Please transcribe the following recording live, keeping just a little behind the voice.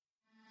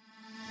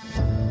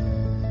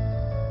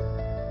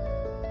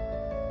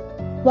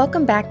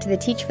Welcome back to the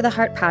Teach for the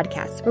Heart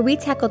podcast, where we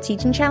tackle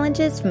teaching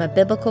challenges from a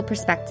biblical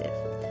perspective.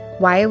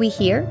 Why are we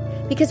here?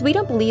 Because we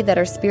don't believe that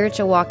our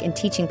spiritual walk and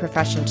teaching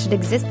profession should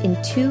exist in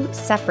two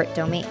separate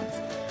domains.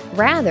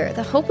 Rather,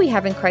 the hope we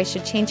have in Christ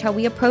should change how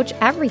we approach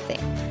everything,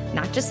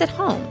 not just at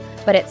home,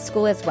 but at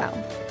school as well.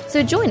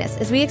 So join us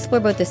as we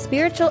explore both the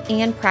spiritual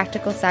and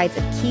practical sides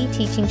of key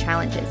teaching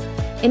challenges,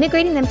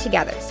 integrating them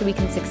together so we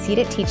can succeed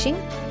at teaching,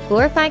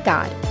 glorify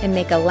God, and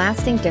make a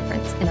lasting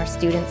difference in our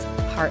students'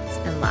 hearts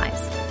and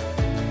lives.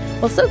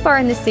 Well, so far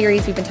in this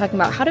series, we've been talking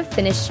about how to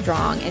finish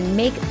strong and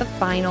make the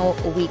final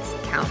weeks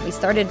count. We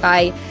started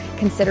by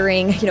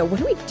considering, what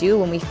do we do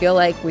when we feel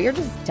like we're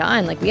just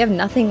done, like we have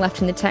nothing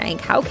left in the tank?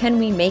 How can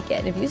we make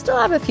it? If you still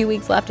have a few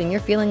weeks left and you're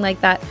feeling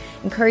like that,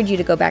 I encourage you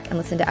to go back and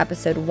listen to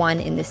episode 1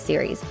 in this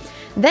series.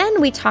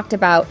 Then we talked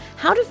about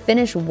how to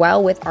finish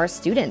well with our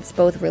students,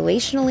 both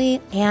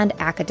relationally and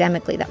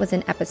academically. That was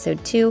in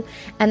episode 2.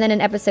 And then in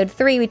episode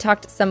 3, we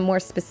talked some more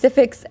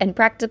specifics and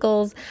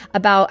practicals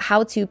about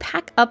how to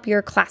pack up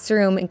your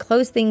classroom and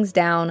close things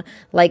down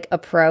like a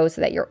pro so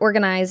that you're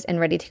organized and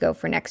ready to go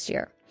for next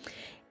year.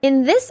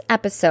 In this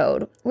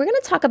episode, we're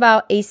going to talk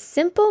about a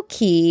simple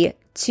key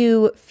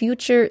to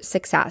future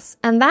success,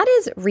 and that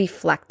is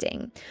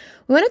reflecting.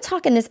 We want to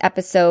talk in this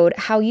episode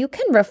how you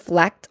can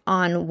reflect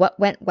on what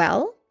went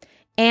well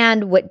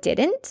and what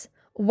didn't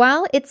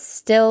while it's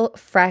still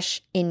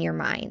fresh in your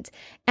mind.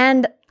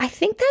 And I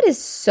think that is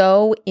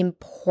so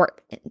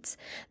important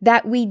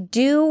that we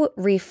do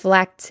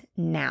reflect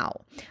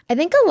now. I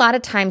think a lot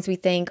of times we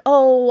think,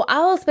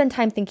 I'll spend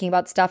time thinking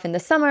about stuff in the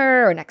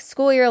summer or next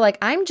school year. Like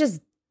I'm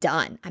just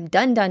done. I'm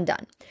done.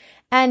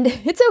 And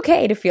it's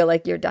okay to feel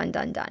like you're done.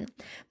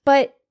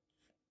 But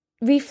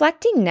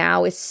reflecting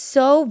now is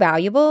so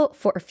valuable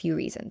for a few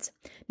reasons.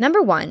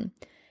 Number one,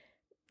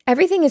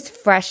 everything is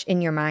fresh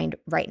in your mind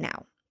right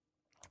now.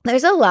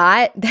 There's a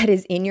lot that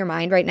is in your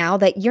mind right now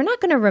that you're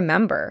not going to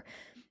remember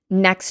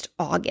next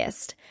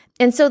August.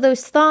 And so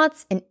those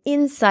thoughts and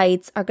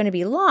insights are going to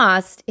be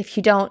lost if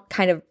you don't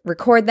kind of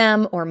record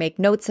them or make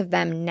notes of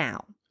them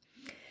now.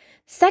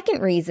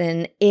 Second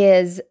reason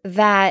is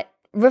that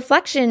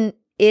reflection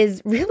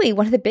is really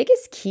one of the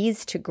biggest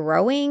keys to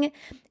growing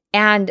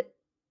and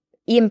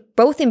in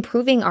both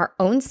improving our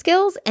own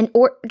skills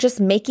or just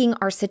making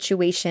our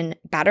situation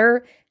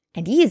better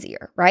and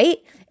easier, right?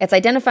 It's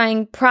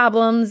identifying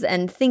problems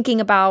and thinking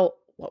about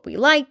what we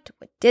liked,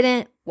 what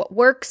didn't, what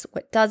works,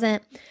 what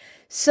doesn't.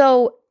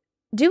 So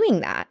doing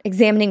that,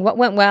 examining what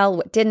went well,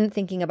 what didn't,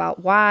 thinking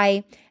about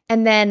why,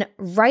 and then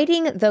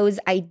writing those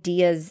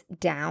ideas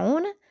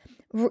down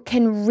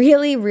can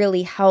really,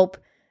 really help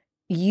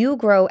you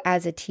grow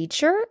as a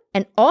teacher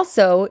and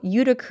also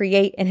you to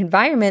create an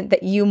environment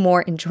that you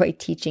more enjoy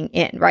teaching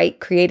in, right?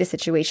 Create a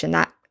situation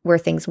where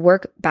things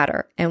work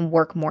better and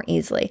work more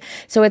easily.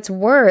 So it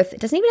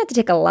doesn't even have to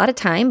take a lot of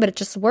time, but it's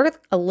just worth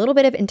a little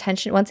bit of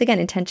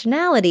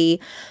intentionality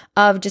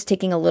of just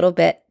taking a little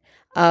bit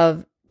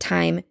of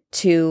time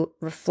to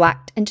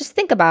reflect and just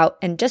think about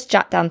and just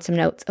jot down some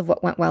notes of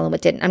what went well and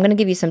what didn't. I'm going to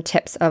give you some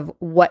tips of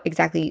what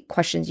exactly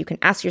questions you can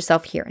ask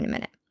yourself here in a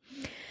minute.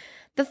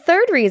 The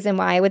third reason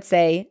why I would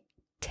say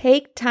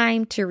take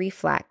time to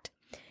reflect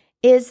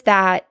is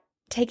that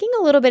taking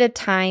a little bit of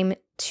time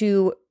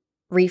to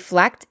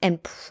reflect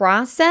and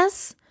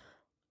process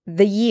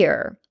the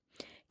year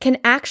can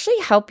actually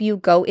help you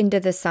go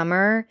into the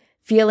summer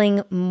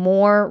feeling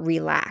more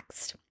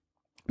relaxed.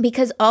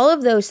 Because all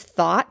of those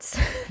thoughts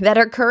that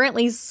are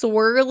currently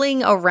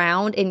swirling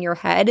around in your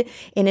head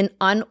in an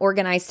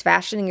unorganized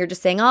fashion, and you're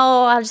just saying,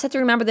 I'll just have to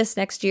remember this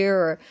next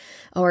year,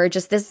 or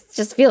just this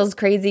just feels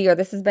crazy, or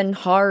this has been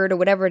hard, or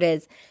whatever it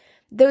is.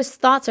 Those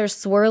thoughts are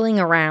swirling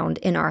around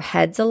in our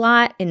heads a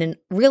lot in a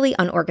really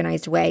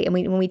unorganized way. And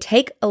when we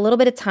take a little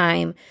bit of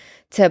time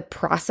to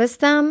process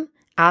them,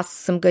 ask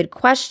some good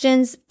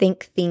questions,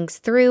 think things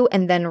through,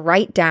 and then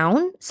write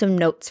down some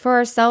notes for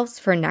ourselves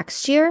for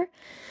next year,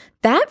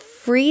 that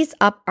frees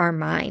up our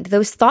mind.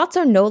 Those thoughts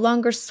are no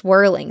longer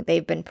swirling.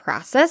 They've been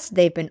processed,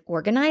 they've been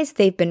organized,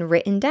 they've been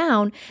written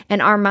down,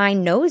 and our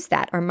mind knows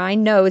that. Our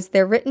mind knows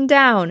they're written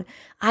down.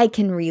 I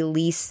can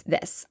release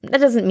this. That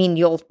doesn't mean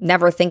you'll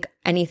never think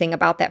anything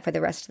about that for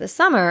the rest of the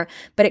summer,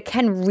 but it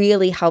can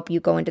really help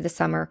you go into the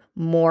summer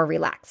more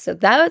relaxed. So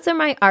those are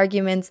my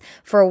arguments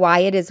for why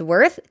it is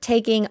worth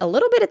taking a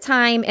little bit of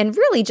time and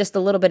really just a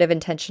little bit of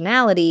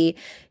intentionality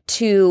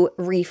to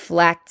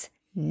reflect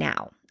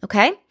now,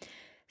 okay?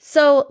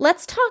 So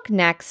let's talk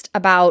next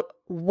about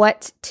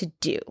what to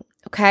do,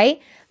 okay?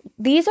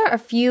 These are a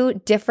few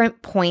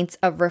different points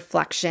of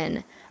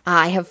reflection.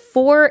 I have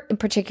 4 in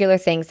particular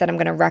things that I'm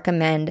going to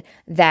recommend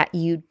that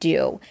you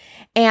do.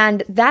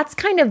 And that's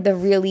kind of the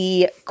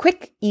really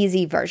quick,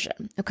 easy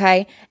version,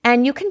 okay?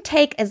 And you can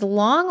take as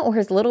long or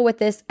as little with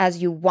this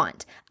as you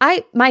want.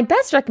 My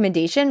best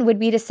recommendation would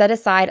be to set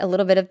aside a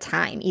little bit of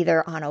time,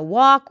 either on a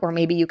walk, or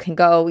maybe you can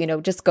go,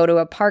 just go to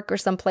a park or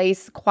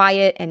someplace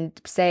quiet and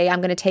say,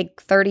 I'm going to take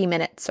 30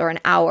 minutes or an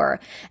hour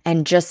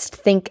and just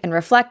think and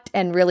reflect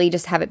and really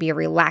just have it be a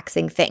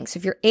relaxing thing. So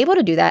if you're able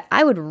to do that,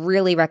 I would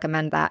really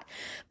recommend that.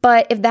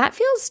 But if that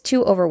feels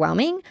too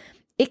overwhelming,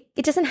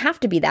 it doesn't have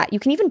to be that. You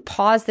can even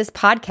pause this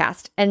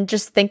podcast and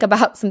just think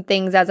about some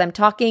things as I'm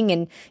talking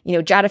and,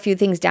 jot a few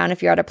things down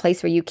if you're at a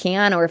place where you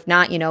can, or if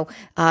not,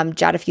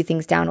 jot a few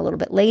things down a little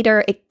bit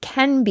later. It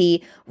can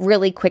be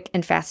really quick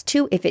and fast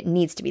too if it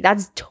needs to be.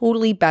 That's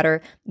totally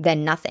better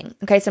than nothing.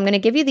 Okay, so I'm going to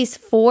give you these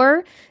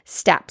 4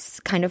 steps,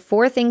 kind of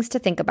 4 things to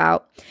think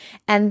about.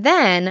 And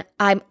then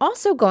I'm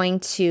also going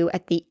to,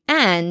 at the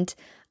end,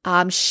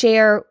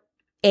 share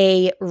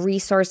a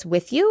resource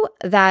with you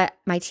that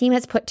my team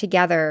has put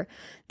together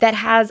that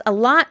has a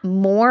lot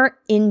more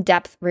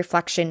in-depth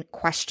reflection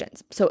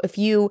questions. So if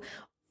you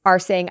are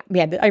saying,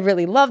 man, I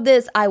really love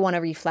this, I want to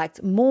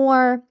reflect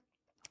more,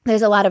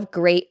 there's a lot of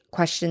great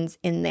questions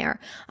in there,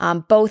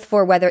 both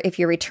for whether if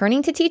you're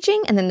returning to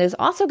teaching, and then there's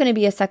also going to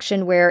be a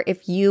section where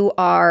if you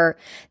are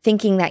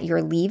thinking that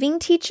you're leaving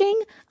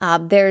teaching,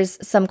 there's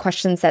some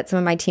questions that some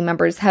of my team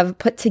members have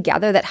put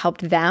together that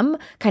helped them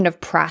kind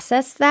of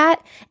process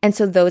that. And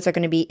so those are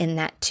going to be in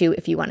that too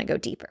if you want to go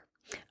deeper.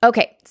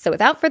 Okay, so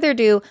without further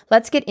ado,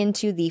 let's get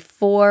into the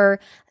 4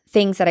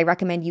 things that I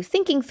recommend you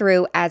thinking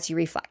through as you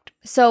reflect.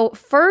 So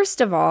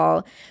first of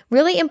all,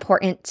 really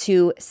important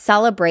to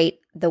celebrate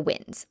the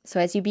wins. So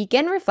as you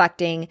begin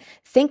reflecting,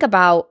 think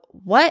about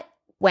what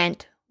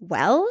went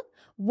well.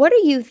 What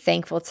are you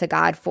thankful to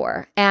God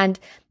for? And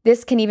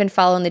this can even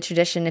follow in the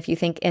tradition if you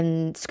think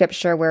in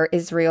scripture where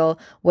Israel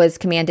was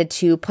commanded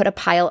to put a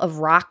pile of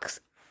rocks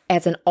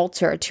as an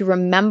altar to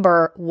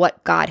remember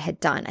what God had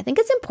done. I think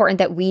it's important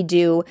that we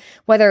do,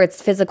 whether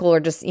it's physical or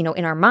just,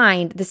 in our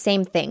mind, the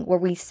same thing where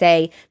we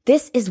say,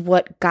 this is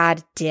what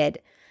God did.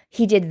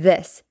 He did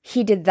this.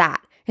 He did that.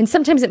 And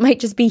sometimes it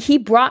might just be, he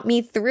brought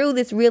me through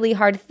this really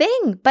hard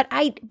thing, but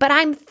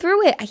I'm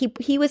through it.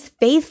 He was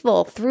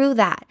faithful through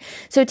that.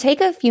 So take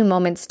a few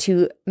moments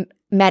to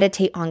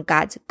meditate on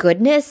God's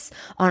goodness,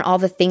 on all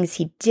the things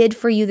he did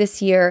for you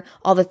this year,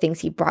 all the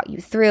things he brought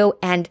you through,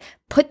 and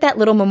put that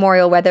little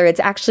memorial, whether it's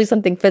actually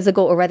something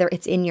physical or whether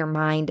it's in your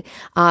mind,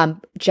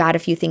 jot a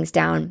few things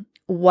down.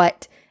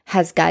 What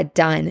has God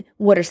done?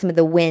 What are some of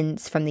the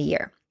wins from the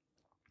year?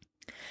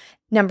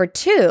 Number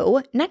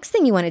 2, next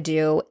thing you want to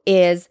do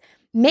is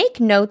make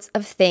notes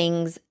of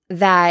things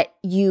that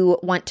you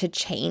want to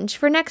change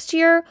for next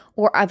year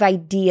or of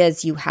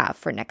ideas you have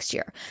for next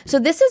year. So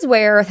this is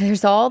where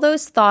there's all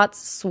those thoughts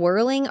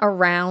swirling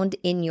around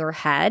in your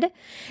head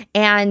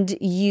and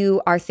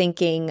you are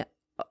thinking,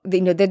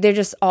 they're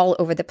just all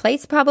over the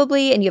place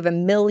probably, and you have a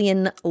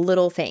million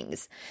little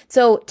things.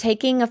 So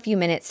taking a few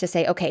minutes to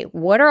say, okay,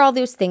 what are all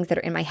those things that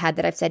are in my head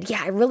that I've said,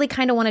 yeah, I really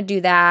kind of want to do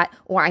that,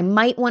 or I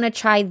might want to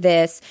try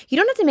this. You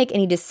don't have to make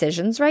any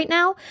decisions right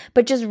now,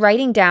 but just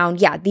writing down,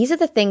 yeah, these are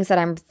the things that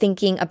I'm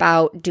thinking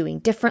about doing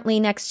differently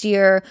next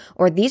year,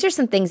 or these are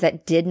some things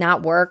that did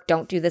not work,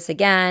 don't do this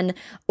again,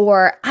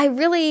 or I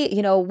really,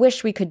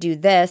 wish we could do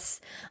this.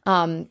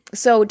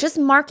 So just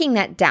marking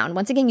that down.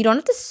 Once again, you don't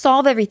have to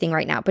solve everything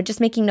right now, but just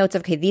making notes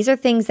of, okay, these are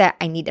things that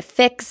I need to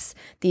fix.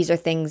 These are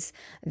things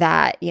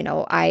that,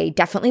 I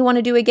definitely want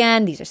to do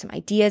again. These are some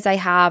ideas I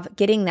have.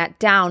 Getting that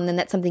down, then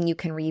that's something you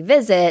can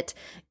revisit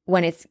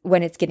when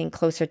it's getting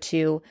closer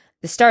to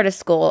the start of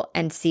school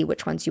and see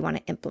which ones you want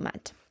to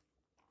implement.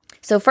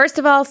 So first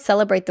of all,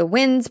 celebrate the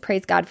wins,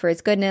 praise God for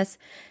his goodness.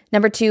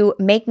 Number 2,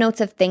 make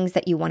notes of things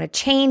that you want to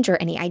change or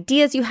any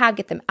ideas you have,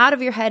 get them out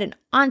of your head and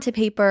onto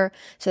paper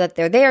so that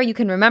they're there, you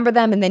can remember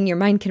them, and then your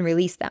mind can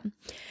release them.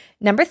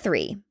 Number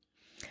 3,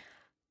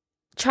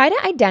 try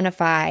to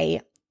identify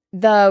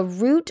the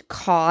root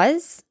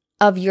cause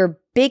of your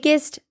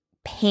biggest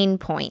pain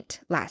point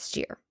last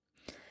year.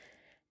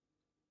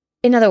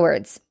 In other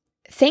words,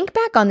 think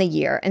back on the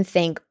year and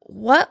think,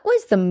 what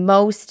was the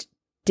most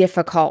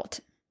difficult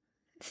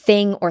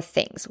thing or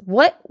things?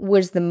 What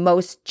was the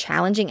most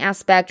challenging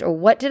aspect, or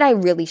what did I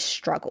really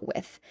struggle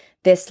with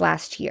this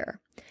last year?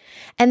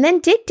 And then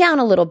dig down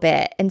a little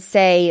bit and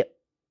say,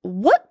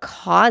 what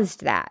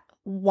caused that?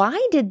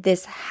 Why did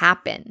this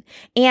happen?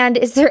 And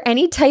is there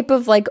any type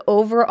of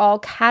overall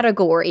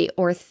category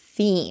or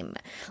theme?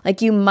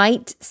 You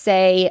might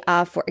say,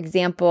 for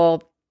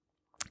example,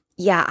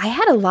 yeah, I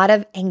had a lot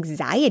of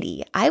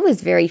anxiety. I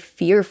was very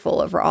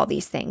fearful over all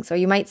these things. Or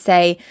you might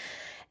say,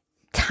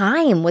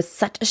 time was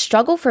such a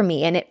struggle for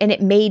me, and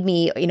it made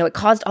me, it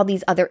caused all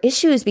these other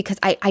issues because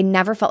I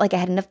never felt like I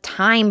had enough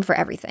time for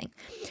everything.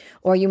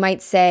 Or you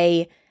might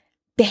say,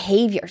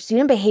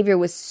 student behavior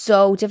was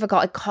so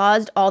difficult. It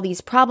caused all these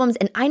problems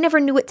and I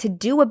never knew what to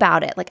do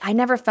about it. I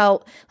never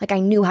felt like I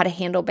knew how to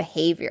handle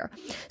behavior.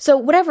 So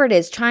whatever it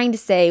is, trying to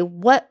say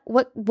what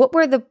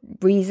were the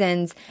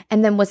reasons,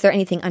 and then was there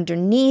anything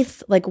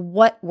underneath?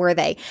 What were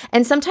they?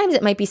 And sometimes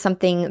it might be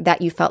something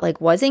that you felt like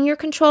was in your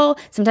control.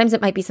 Sometimes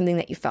it might be something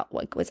that you felt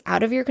like was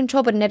out of your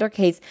control. But in either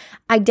case,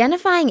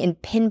 identifying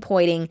and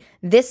pinpointing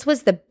this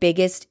was the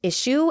biggest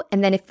issue.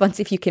 And then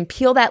if you can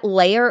peel that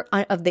layer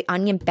of the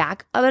onion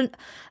back of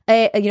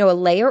a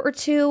layer or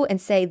two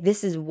and say,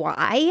 this is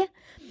why,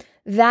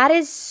 That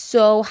is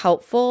so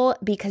helpful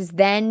because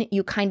then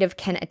you kind of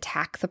can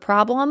attack the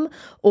problem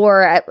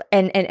or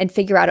and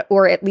figure out,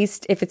 or at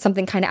least if it's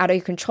something kind of out of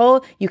your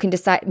control, you can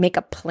decide, make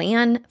a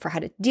plan for how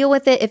to deal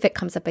with it if it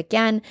comes up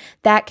again.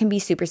 That can be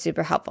super,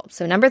 super helpful.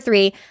 So number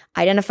 3,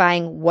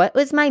 identifying what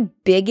was my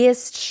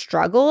biggest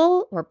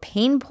struggle or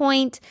pain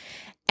point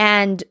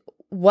and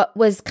what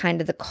was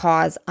kind of the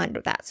cause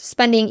under that. So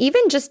spending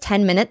even just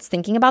 10 minutes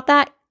thinking about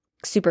that,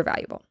 super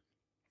valuable.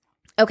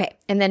 Okay,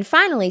 and then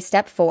finally,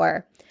 step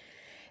 4,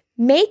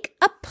 make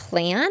a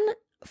plan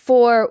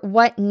for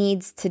what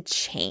needs to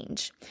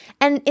change.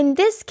 And in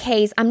this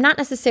case, I'm not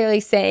necessarily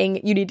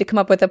saying you need to come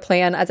up with a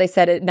plan, as I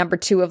said at number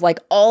 2, of like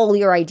all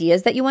your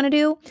ideas that you want to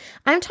do.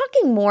 I'm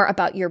talking more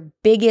about your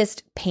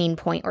biggest pain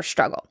point or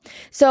struggle.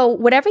 So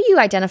whatever you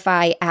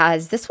identify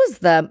as, this was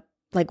the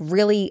like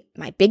really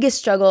my biggest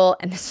struggle,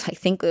 and this I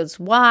think is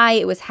why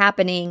it was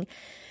happening,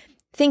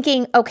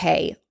 thinking,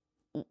 okay,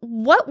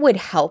 what would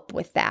help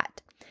with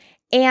that?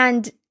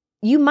 And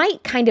you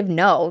might kind of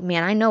know,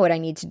 man, I know what I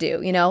need to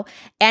do,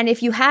 And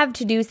if you have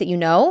to-dos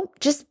that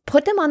just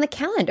put them on the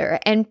calendar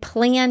and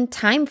plan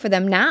time for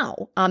them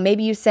now.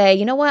 Maybe you say,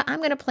 you know what, I'm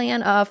going to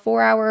plan a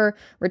 4-hour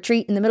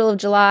retreat in the middle of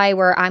July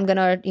where I'm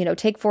going to,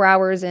 take 4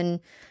 hours and,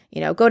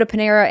 go to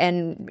Panera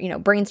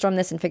and, brainstorm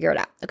this and figure it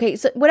out. Okay,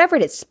 so whatever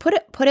it is, just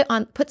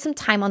put some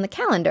time on the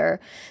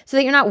calendar so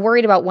that you're not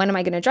worried about when am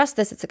I going to address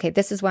this. It's okay,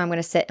 this is where I'm going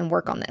to sit and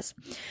work on this.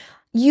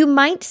 You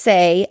might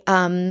say,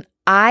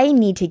 I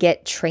need to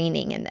get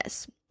training in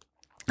this.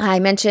 I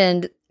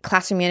mentioned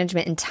classroom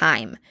management and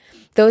time.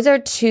 Those are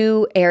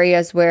 2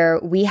 areas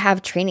where we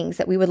have trainings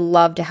that we would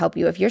love to help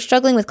you. If you're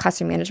struggling with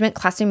Classroom Management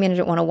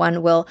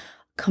 101 will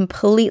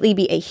completely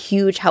be a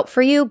huge help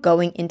for you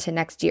going into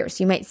next year.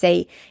 So you might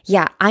say,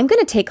 yeah, I'm going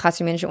to take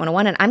Classroom Management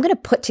 101 and I'm going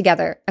to put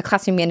together a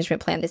classroom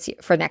management plan this year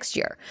for next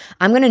year.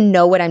 I'm going to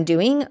know what I'm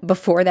doing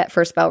before that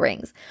first bell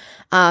rings.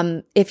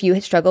 If you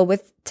struggle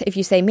if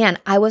you say, man,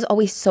 I was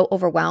always so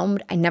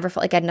overwhelmed. I never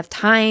felt like I had enough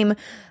time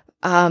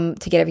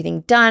to get everything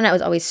done. I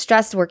was always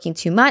stressed, working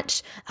too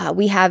much.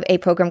 We have a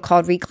program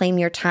called Reclaim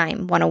Your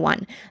Time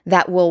 101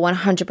 that will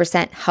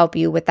 100% help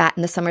you with that.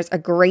 And the summer's a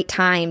great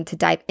time to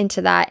dive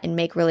into that and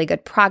make really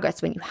good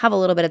progress when you have a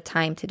little bit of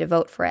time to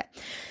devote for it.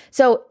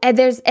 So,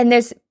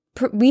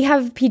 we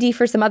have PD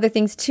for some other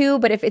things too,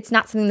 but if it's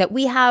not something that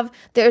we have,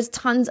 there's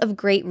tons of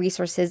great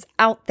resources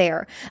out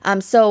there.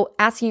 So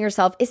asking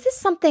yourself, is this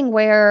something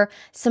where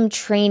some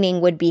training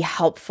would be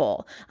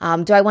helpful?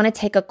 Do I want to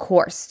take a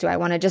course? Do I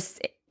want to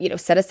just,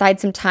 set aside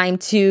some time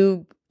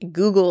to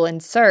Google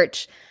and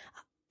search?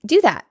 Do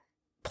that.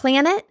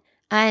 Plan it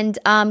and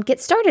get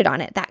started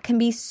on it. That can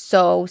be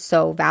so,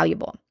 so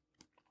valuable.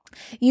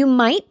 You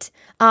might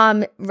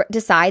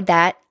decide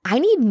that I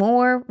need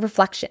more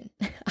reflection.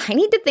 I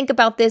need to think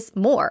about this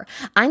more.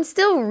 I'm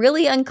still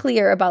really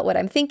unclear about what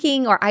I'm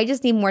thinking, or I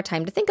just need more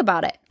time to think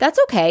about it. That's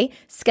okay.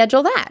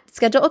 Schedule that.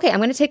 Okay, I'm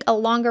going to take a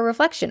longer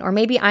reflection, or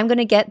maybe I'm going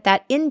to get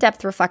that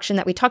in-depth reflection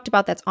that we talked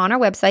about that's on our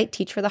website,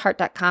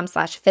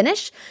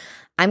 teachfortheheart.com/finish.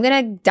 I'm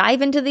going to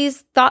dive into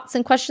these thoughts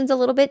and questions a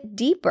little bit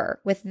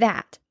deeper with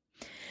that.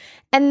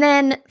 And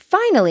then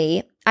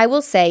finally, I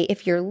will say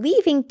if you're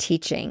leaving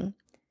teaching,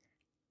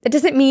 that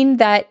doesn't mean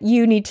that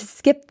you need to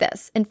skip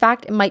this. In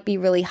fact, it might be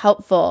really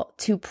helpful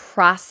to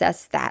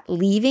process that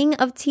leaving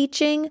of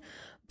teaching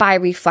by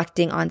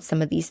reflecting on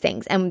some of these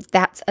things. And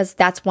that's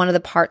one of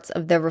the parts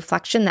of the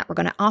reflection that we're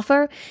going to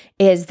offer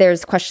is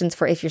there's questions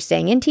for if you're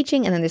staying in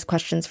teaching, and then there's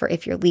questions for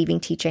if you're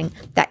leaving teaching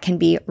that can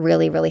be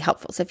really, really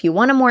helpful. So if you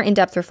want a more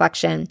in-depth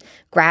reflection,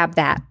 grab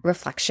that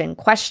reflection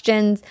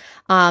questions,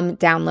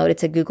 download.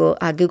 It's a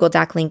Google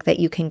Doc link that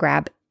you can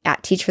grab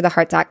at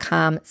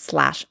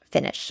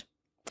teachfortheheart.com/finish.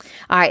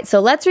 All right,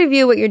 so let's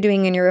review what you're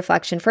doing in your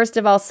reflection. First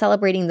of all,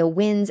 celebrating the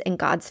wins and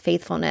God's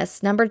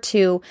faithfulness. Number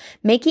 2,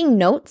 making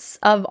notes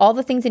of all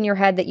the things in your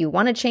head that you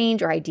want to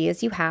change or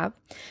ideas you have.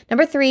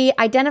 Number 3,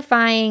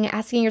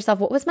 asking yourself,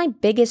 what was my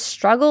biggest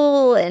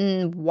struggle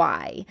and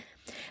why?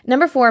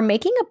 Number 4,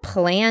 making a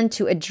plan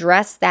to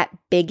address that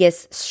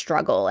biggest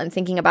struggle and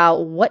thinking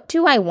about what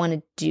do I want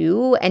to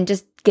do, and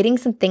just getting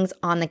some things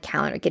on the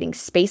calendar, getting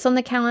space on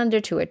the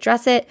calendar to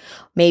address it,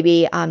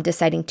 maybe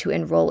deciding to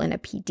enroll in a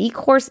PD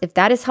course if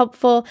that is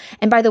helpful.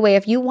 And by the way,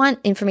 if you want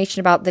information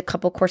about the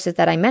couple courses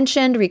that I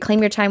mentioned, Reclaim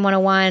Your Time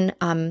 101,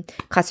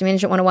 Classroom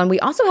Management 101, we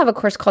also have a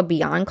course called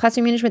Beyond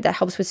Classroom Management that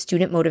helps with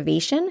student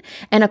motivation,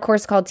 and a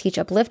course called Teach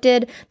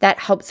Uplifted that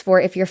helps for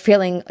if you're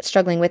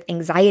struggling with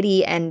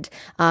anxiety and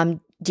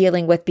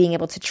dealing with being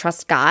able to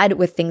trust God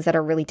with things that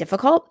are really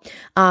difficult,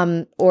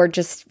 or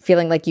just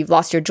feeling like you've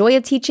lost your joy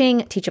of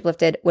teaching. Teach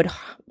Uplifted would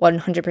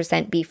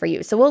 100% be for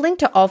you. So we'll link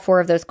to all 4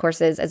 of those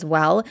courses as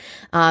well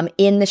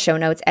in the show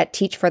notes at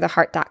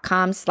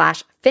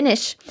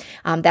teachfortheheart.com/finish.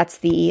 That's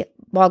the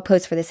blog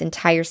post for this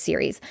entire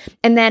series.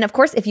 And then, of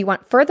course, if you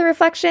want further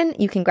reflection,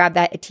 you can grab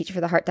that at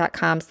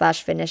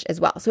teachfortheheart.com/finish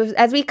as well. So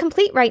as we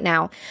complete right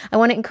now, I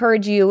want to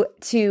encourage you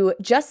to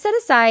just set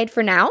aside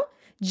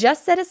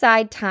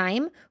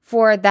time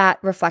for that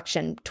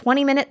reflection.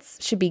 20 minutes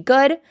should be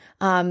good.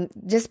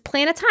 Just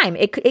plan a time.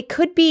 It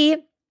could be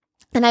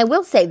And I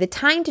will say the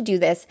time to do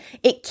this,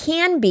 it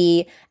can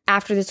be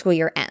after the school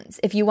year ends.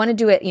 If you want to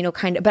do it,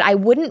 but I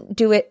wouldn't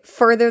do it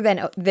further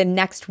than the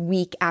next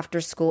week after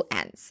school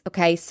ends.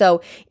 Okay.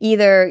 So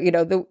either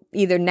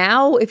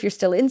now, if you're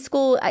still in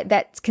school,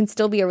 that can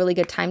still be a really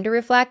good time to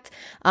reflect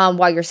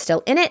while you're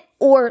still in it,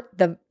 or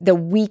the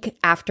week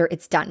after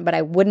it's done. But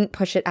I wouldn't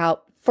push it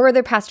out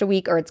further past a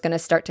week, or it's going to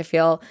start to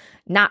feel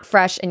not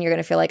fresh and you're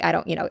going to feel like I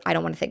don't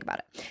want to think about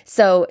it.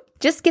 So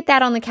just get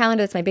that on the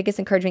calendar. That's my biggest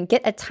encouragement.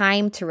 Get a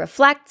time to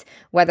reflect,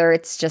 whether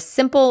it's just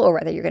simple or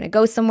whether you're going to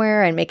go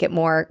somewhere and make it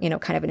more,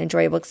 kind of an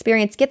enjoyable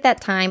experience. Get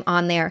that time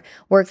on there,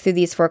 work through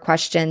these 4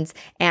 questions,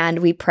 and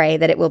we pray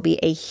that it will be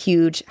a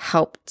huge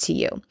help to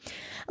you.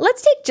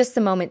 Let's take just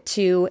a moment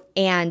to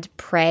and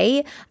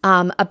pray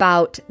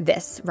about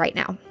this right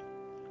now.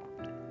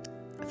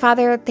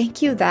 Father,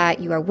 thank you that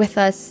you are with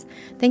us.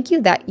 Thank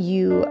you that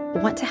you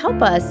want to help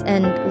us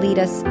and lead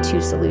us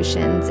to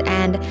solutions.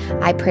 And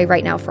I pray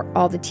right now for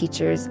all the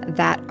teachers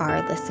that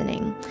are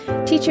listening.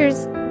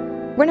 Teachers,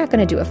 we're not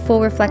going to do a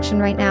full reflection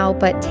right now,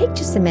 but take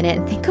just a minute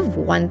and think of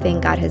one thing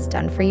God has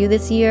done for you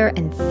this year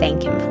and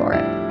thank Him for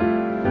it.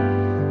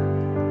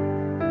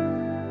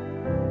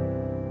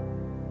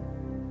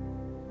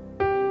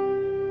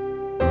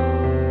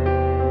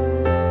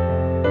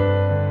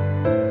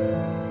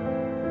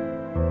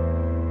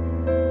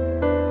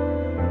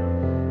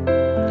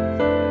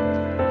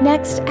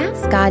 Next,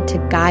 ask God to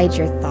guide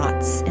your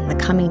thoughts in the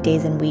coming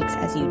days and weeks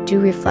as you do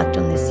reflect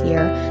on this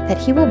year, that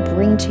He will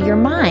bring to your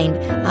mind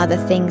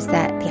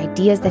the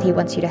ideas that He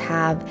wants you to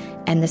have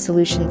and the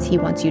solutions He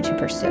wants you to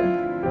pursue.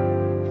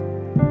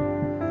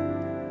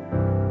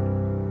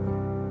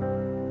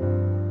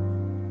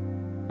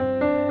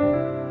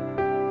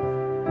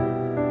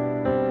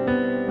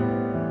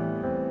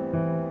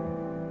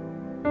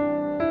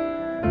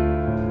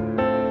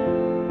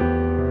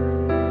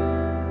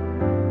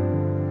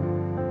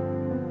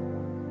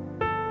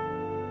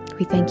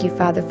 We thank you,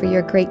 Father, for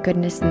your great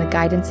goodness and the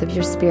guidance of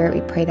your Spirit.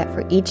 We pray that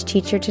for each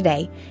teacher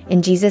today.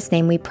 In Jesus'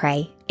 name we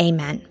pray.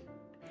 Amen.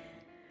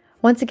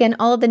 Once again,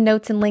 all of the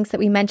notes and links that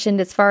we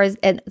mentioned as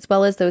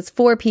well as those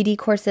 4 PD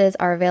courses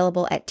are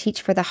available at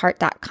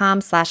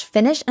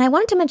teachfortheheart.com/finish. And I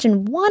wanted to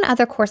mention one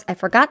other course I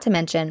forgot to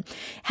mention. It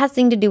has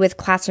something to do with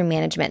classroom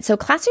management. So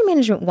Classroom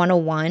Management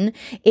 101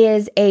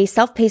 is a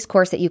self-paced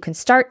course that you can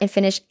start and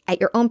finish at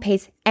your own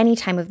pace any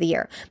time of the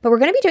year. But we're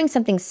going to be doing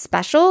something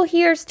special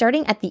here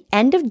starting at the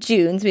end of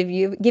June. So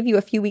we give you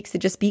a few weeks to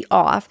just be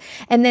off.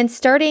 And then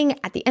starting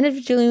at the end of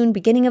June,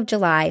 beginning of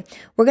July,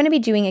 we're going to be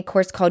doing a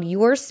course called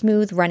Your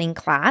Smooth Running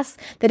Class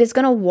that is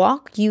going to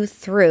walk you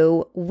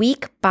through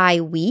week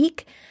by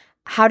week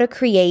how to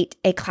create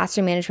a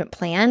classroom management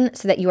plan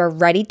so that you are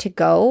ready to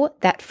go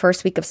that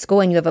first week of school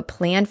and you have a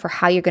plan for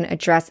how you're going to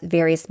address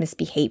various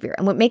misbehavior.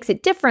 And what makes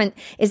it different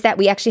is that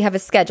we actually have a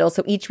schedule.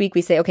 So each week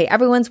we say, okay,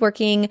 everyone's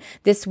working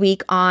this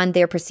week on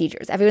their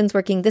procedures. Everyone's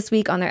working this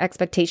week on their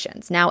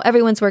expectations. Now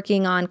everyone's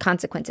working on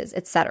consequences,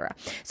 etc.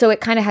 So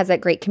it kind of has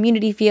that great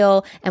community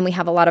feel. And we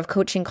have a lot of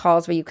coaching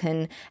calls where you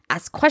can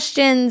ask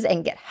questions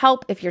and get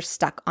help if you're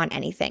stuck on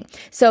anything.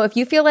 So if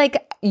you feel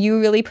like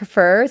you really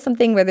prefer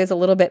something where there's a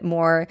little bit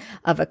more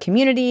of a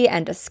community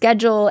and a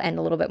schedule and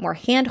a little bit more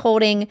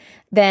hand-holding,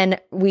 then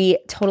we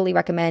totally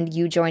recommend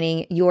you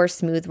joining Your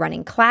Smooth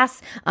Running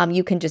Class.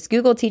 You can just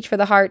Google Teach for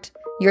the Heart,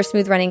 Your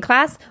Smooth Running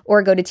Class,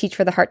 or go to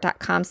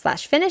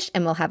teachfortheheart.com/finish,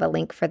 and we'll have a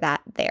link for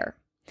that there.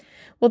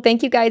 Well,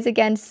 thank you guys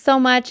again so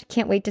much.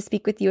 Can't wait to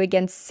speak with you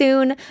again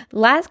soon.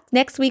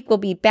 Next week, we'll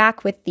be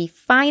back with the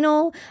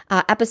final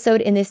episode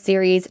in this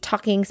series,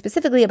 talking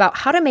specifically about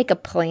how to make a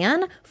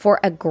plan for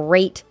a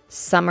great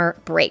summer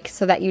break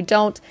so that you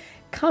don't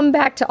come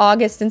back to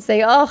August and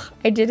say, oh,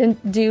 I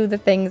didn't do the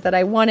things that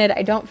I wanted.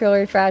 I don't feel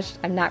refreshed.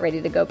 I'm not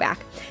ready to go back.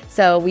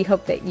 So we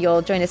hope that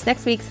you'll join us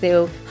next week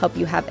to help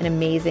you have an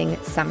amazing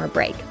summer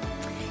break.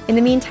 In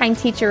the meantime,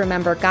 teacher,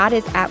 remember, God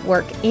is at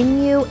work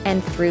in you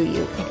and through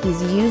you, and He's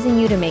using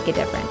you to make a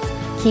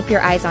difference. Keep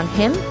your eyes on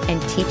Him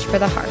and teach for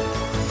the heart.